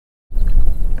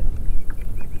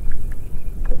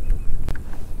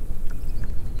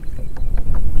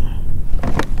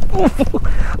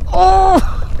Oh,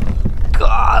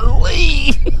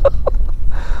 golly.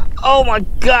 Oh my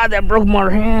God, that broke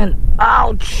my hand.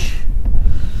 Ouch.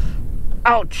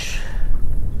 Ouch.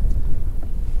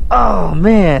 Oh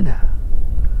man.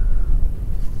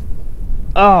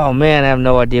 Oh man, I have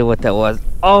no idea what that was.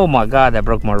 Oh my God, that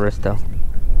broke my wrist though.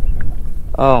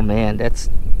 Oh man, that's,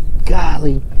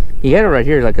 golly. He had it right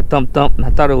here like a thump thump, and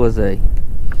I thought it was a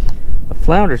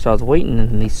flounder, so I was waiting,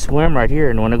 and he swam right here,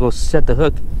 and when I go set the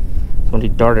hook, that's when he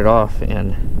darted off,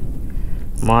 and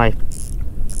my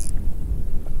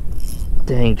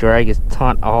dang drag is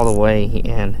taut all the way,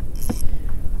 and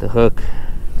the hook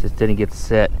just didn't get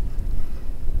set.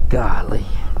 Golly.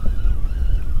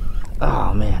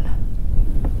 Oh man.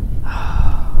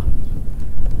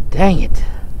 Dang it.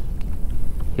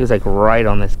 He was like right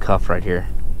on this cuff right here,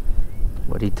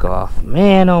 but he took off.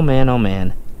 Man, oh man, oh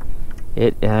man.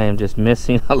 I am just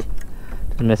missing a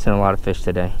lot of fish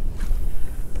today.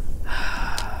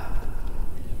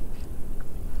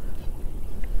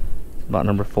 About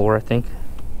number 4, I think.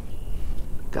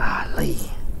 Golly.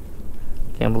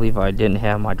 Can't believe I didn't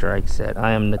have my drag set.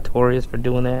 I am notorious for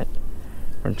doing that.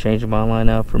 For changing my line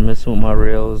up, for messing with my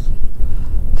reels,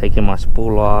 taking my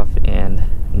spool off, and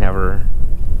never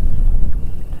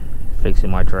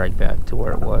fixing my drag back to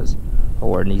where it was,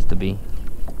 or where it needs to be,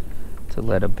 to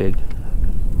let a big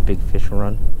fish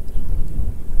run.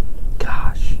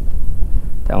 Gosh,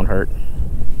 that one hurt.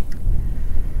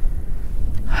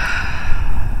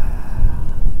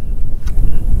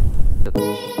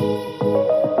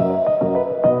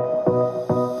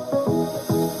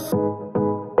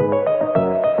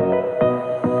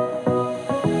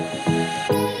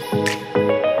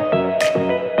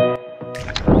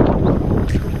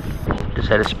 Just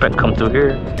had a speck come through here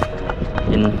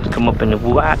and come up and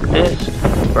whack this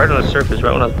right on the surface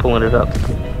right when I was pulling it up.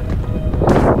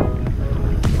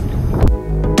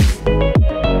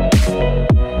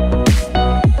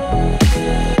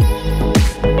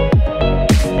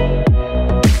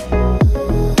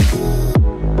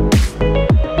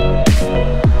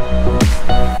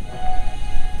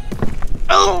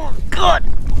 Oh God!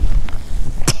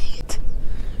 Dang it!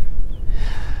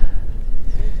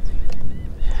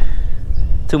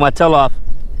 Took my tail off.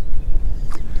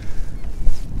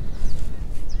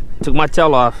 Took my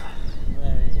tail off.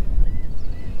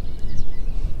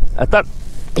 I thought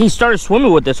he started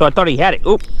swimming with it, so I thought he had it.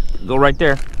 Oop, go right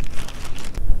there.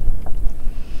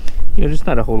 Yeah, there's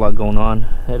not a whole lot going on.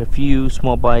 Had a few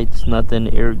small bites,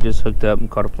 nothing. Eric just hooked up and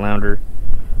caught a flounder,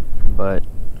 but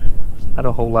not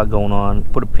a whole lot going on.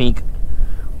 Put one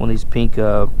of these pink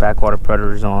backwater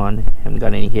predators on. Haven't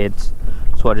got any hits,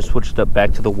 so I just switched up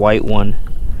back to the white one.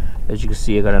 As you can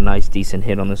see, I got a nice decent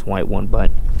hit on this white one, but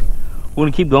we're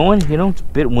gonna keep going. You know, it's a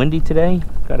bit windy today.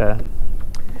 Got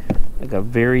like a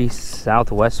very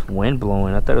southwest wind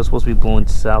blowing. I thought it was supposed to be blowing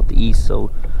southeast, so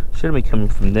should have been coming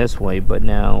from this way, but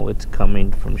now it's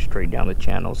coming from straight down the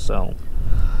channel. So,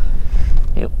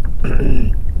 yep.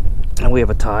 And we have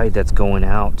a tide that's going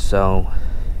out, so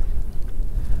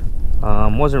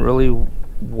wasn't really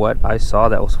what I saw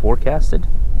that was forecasted,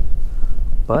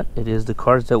 but it is the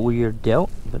cards that we are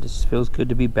dealt. But it feels good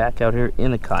to be back out here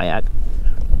in the kayak.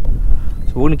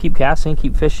 So we're gonna keep casting,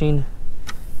 keep fishing,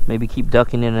 maybe keep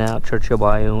ducking in and out Churchill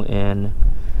Bayou, and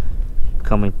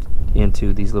coming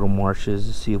into these little marshes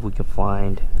to see if we can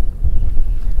find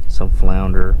some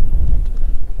flounder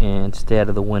and stay out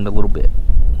of the wind a little bit.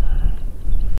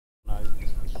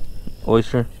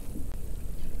 Oyster.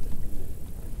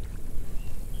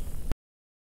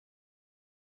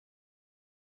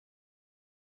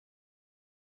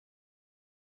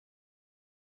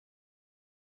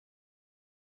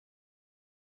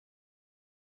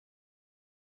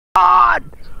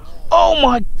 God! Oh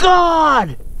my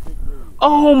God!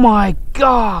 Oh my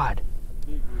God!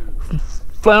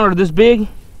 Flounder this big.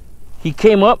 He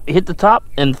came up, hit the top,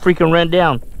 and freaking ran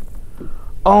down.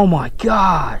 Oh my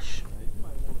gosh!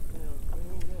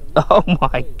 Oh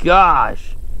my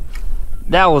gosh!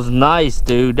 That was nice,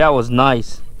 dude. That was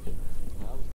nice.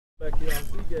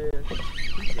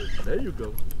 There you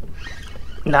go.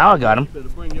 Now I got him. Better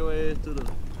bring your ass to the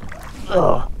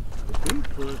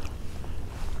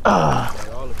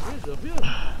all the fish up here.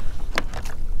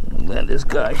 Land this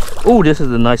guy. Oh, this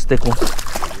is a nice thick one.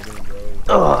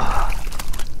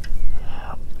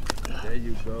 There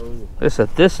you go. This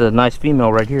is a nice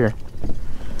female right here.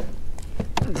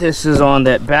 This is on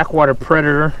that backwater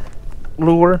predator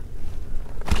lure.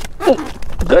 Oh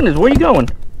goodness, where you going?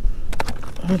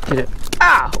 Look at it.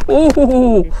 Ah!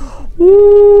 Ooh!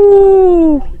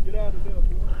 Ooh!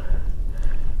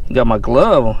 Got my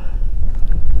glove on.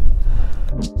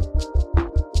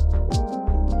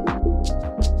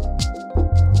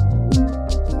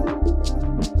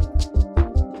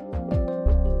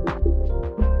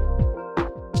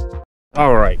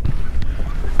 All right.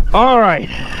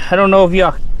 I don't know if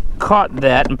y'all caught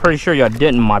that. I'm pretty sure y'all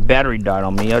didn't. My battery died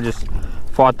on me. I just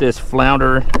fought this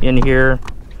flounder in here.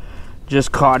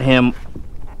 Just caught him.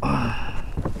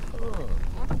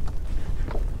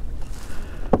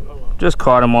 Just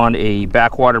caught him on a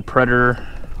backwater predator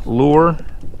lure.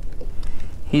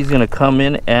 He's gonna come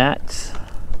in at,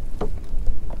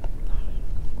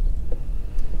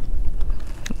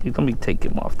 let me take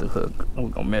him off the hook. We're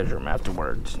gonna measure him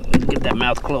afterwards. Get that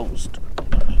mouth closed.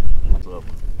 What's up?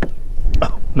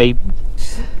 Oh, maybe.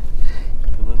 It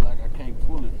looks like I can't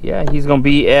pull it. Yeah, he's gonna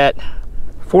be at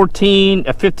 15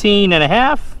 and a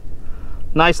half.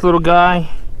 Nice little guy.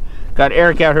 Got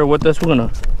Eric out here with us. We're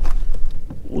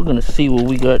gonna see what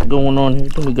we got going on here.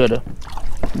 We got a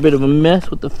bit of a mess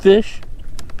with the fish.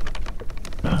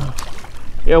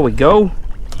 There we go.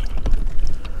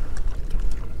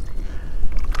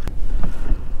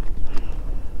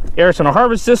 Eric's gonna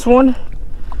harvest this one.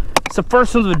 It's the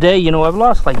first one of the day. You know, I've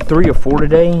lost like 3 or 4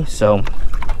 today, so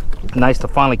nice to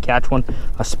finally catch one.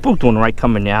 I spooked one right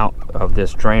coming out of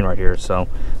this drain right here, so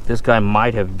this guy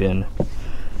might have been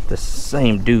the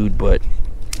same dude, but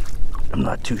I'm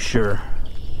not too sure.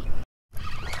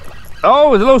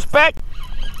 Oh, it's a little speck.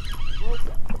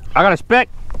 I got a speck.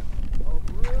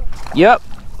 Yep.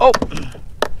 Oh.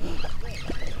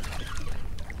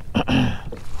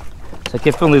 So I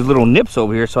kept feeling these little nips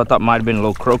over here, so I thought it might have been a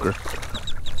little croaker.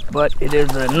 But it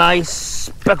is a nice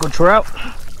speckled trout.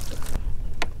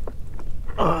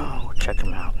 Oh, check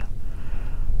him out.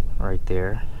 Right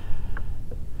there.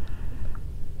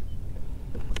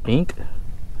 Pink.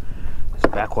 This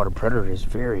backwater predator is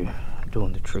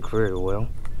doing the trick very well.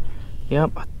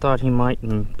 Yep, I thought he might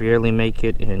barely make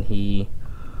it, and he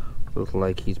looks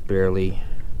like he's barely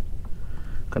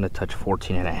gonna touch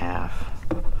 14 and a half.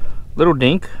 Little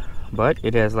dink, but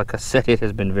it has, like I said, it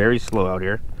has been very slow out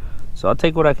here. So I'll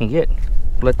take what I can get.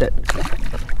 Let that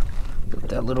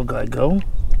little guy go.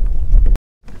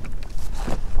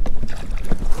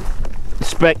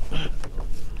 Speck.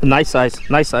 Nice size,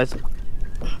 nice size.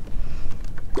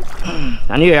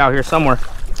 I knew you're out here somewhere.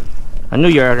 I knew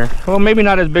you're out here. Well, maybe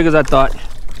not as big as I thought.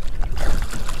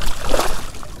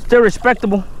 Still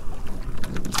respectable.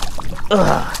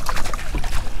 Ugh.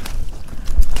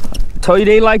 Told you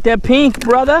they like that pink,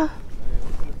 brother.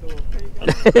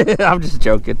 I'm just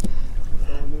joking.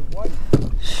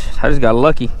 I just got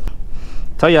lucky.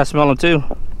 Tell you I smell him too.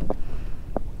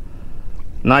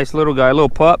 Nice little guy, little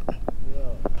pup.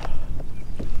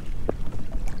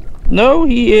 No,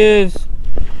 he is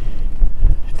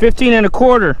 15 and a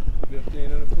quarter. 15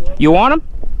 and a quarter? You want him?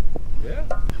 Yeah.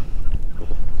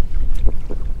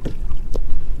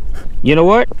 You know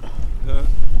what? Huh?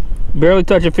 Barely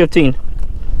touching 15.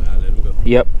 Nah, let him go.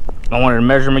 Yep. I wanted to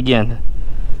measure him again.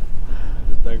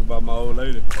 Just think about my old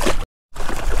lady.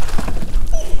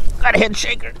 Got a head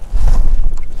shaker.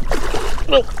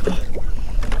 Oh.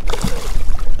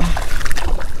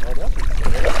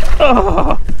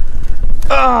 Oh.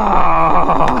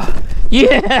 Oh.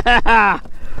 Yeah.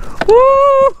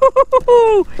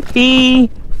 Woo! He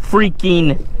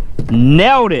freaking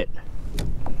nailed it.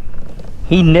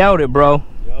 He nailed it, bro.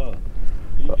 Yeah.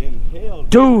 He inhaled.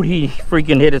 Dude, he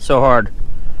freaking hit it so hard.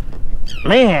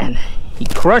 Man, he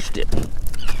crushed it.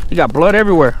 He got blood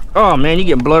everywhere. Oh man, you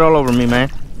getting blood all over me, man.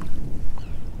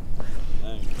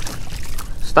 Dang.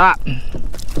 Stop.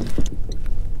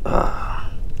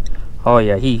 Oh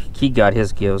yeah, he got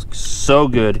his gills so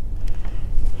good.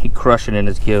 He crushing in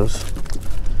his gills.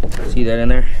 See that in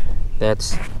there?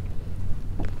 That's,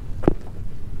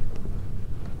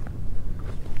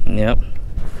 yep,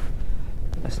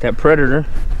 that's that predator,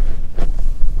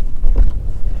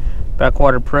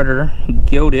 backwater predator. He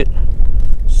gilled it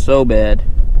so bad.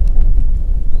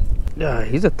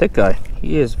 He's a thick guy.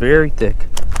 He is very thick,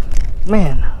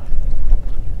 man.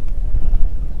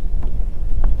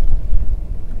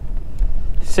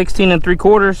 16 and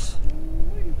 3/4.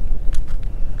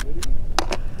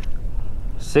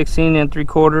 16 and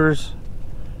 3/4.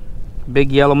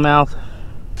 Big yellowmouth.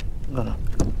 I'm gonna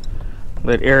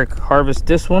let Eric harvest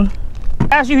this one.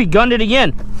 Ask you, he gunned it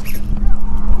again.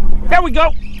 There we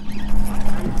go.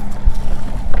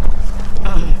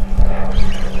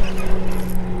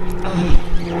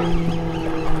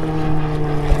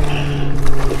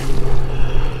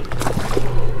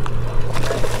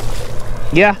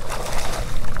 Yeah.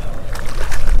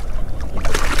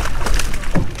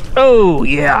 Oh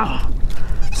yeah.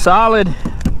 Solid.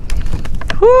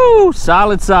 Woo,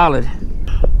 solid, solid.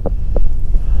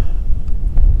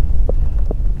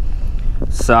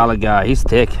 Solid guy. He's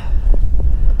thick.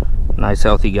 Nice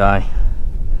healthy guy.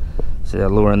 See that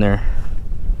lure in there?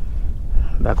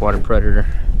 Backwater predator.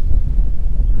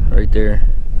 right there.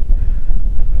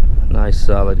 Nice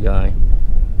solid guy.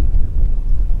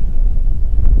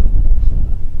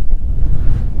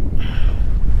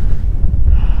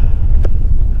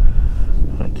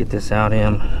 Get this out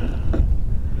him,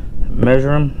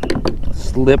 measure him,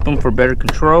 slip him for better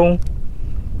control.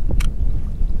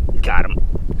 Got him.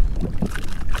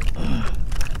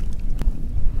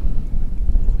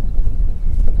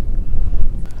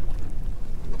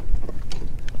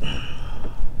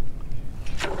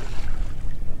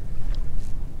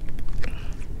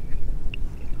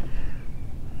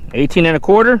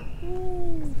 $18.25.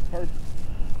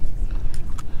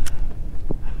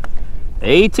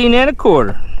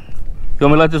 18.25. You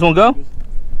want me to let this one go?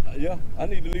 Yeah, I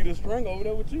need to leave the string over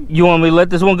there with you. You want me to let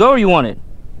this one go, or you want it?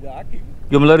 Yeah, I keep it.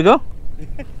 You want me to let it go?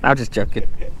 I'll just chuck it.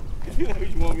 You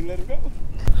want me to let it go?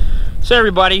 So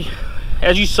everybody,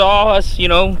 as you saw us, you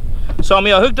know, saw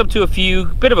me, I hooked up to a few,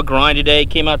 bit of a grind today.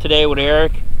 Came out today with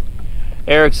Eric.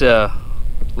 Eric's a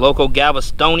local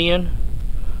Galvestonian.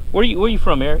 Where are you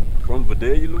from, Eric? From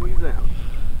Vidalia, Louisiana.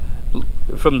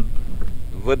 From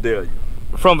Vidalia.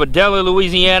 From Vidalia,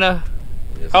 Louisiana.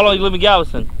 Yes, How long you live in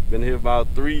Galveston? Been here about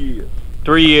 3 years.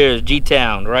 3 years,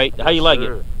 G-Town, right? How you like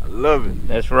it? I love it.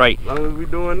 That's right. As long as we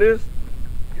doing this,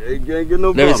 you ain't get no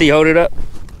Let me problem. see, hold it up.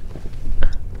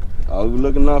 All we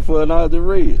looking out for now is the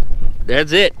red.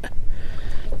 That's it.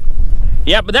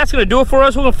 Yeah, but that's gonna do it for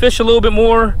us. We're gonna fish a little bit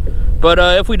more, but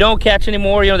if we don't catch any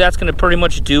more, you know, that's gonna pretty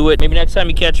much do it. Maybe next time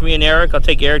you catch me and Eric, I'll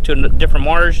take Eric to a different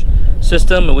marsh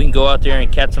system and we can go out there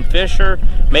and catch some fish, or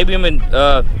maybe I'm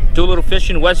gonna do a little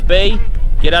fishing in West Bay,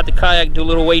 get out the kayak, do a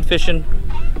little wade fishing.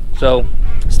 So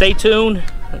stay tuned.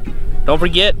 Don't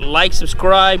forget, like,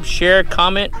 subscribe, share,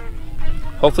 comment.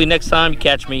 Hopefully next time you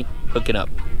catch me hooking up.